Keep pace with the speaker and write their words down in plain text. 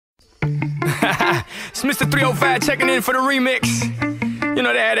It's Mr. 305 checking in for the remix. You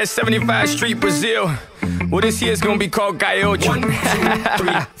know they had that 75 Street Brazil. Well, this year's gonna be called Calle. 1, 2,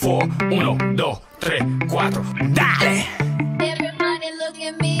 3, 4, 1, 2, 3, 4. Dale! Everybody look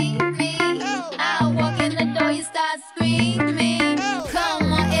at me. I walk in the door, you start screaming.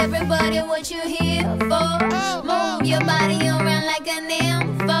 Come on, everybody, what you here for? Move your body around like an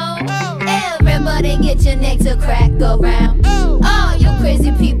info. Everybody get your neck to crack around. All you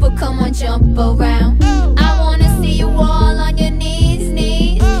crazy people, come on, jump around. I wanna see you all on your knees.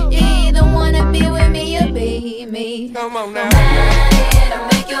 You either wanna be with me or be me. Come on now. Maneater,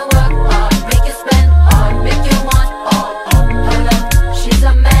 make you work hard, make you spend hard, make you want all. Hold up, she's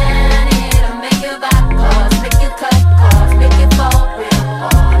a Maneater, make you buy cars, make you cut cars, make you fall real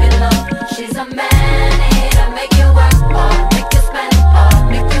hard in love. She's a Maneater, make you work hard, make you spend hard,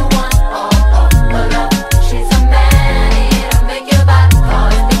 make you want all. Hold up, she's a Maneater, make you buy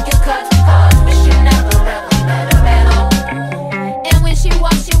cars, make you cut cars, but she never ever met her at all. And when she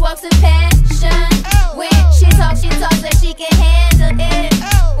walks in passion. When she talks like she can handle it.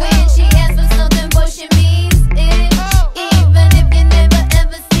 When she asks for something, but she means it. Even if you never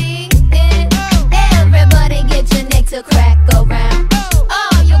ever see it. Everybody get your neck to crack around.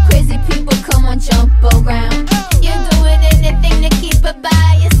 All you crazy people, come on, jump around. You're doing anything to keep her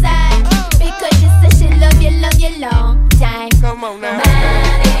by your side. Because she said she love you long time. Come on now.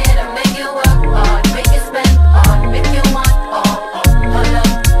 Maneater, make you work hard, make you spend hard, make you want all. Hold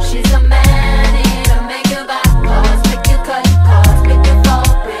up, she's a Maneater, make you buy cars, make you cut cars, make you fall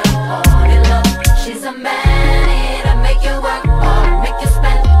real hard in love. She's a Maneater, make you work hard, make you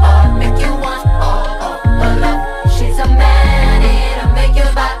spend hard, make you want all. Hold up, she's a Maneater, make you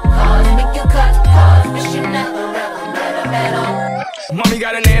buy cars, make you cut cars, but she never ever met her at all. Mommy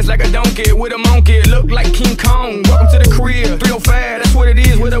got an ass like a donkey with a monkey, look like King Kong. Welcome to the crib, 305, that's what it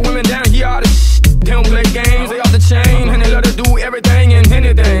is with the women down here. All the they don't play games, they off the chain, and they love to do everything and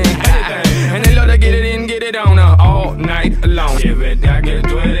anything. And they love to get it in, get it on all night long. Es verdad que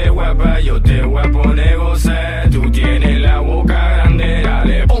tú eres guapa, yo te voy a poner gozar. Tú tienes la boca grande,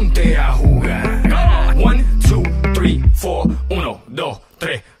 dale, ponte a jugar. 1, 2, 3, 4, 1, 2,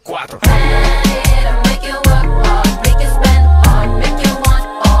 3, 4. Maneater, make you work hard, make you spend hard, make you want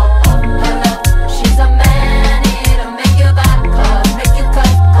all. Hold up, she's a Maneater, make you buy cars, make you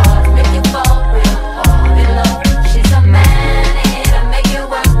cut cars, make you fall real hard in love. She's a Maneater, make you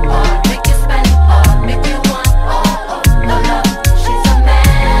work hard, make you spend hard, make you want all. Hold up, she's a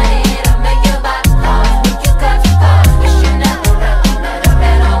Maneater, make you buy cars, make you cut cars, but she never ever met her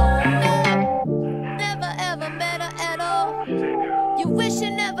at all. Never ever met her at all. You wish you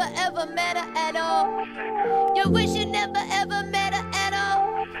never ever met her at all.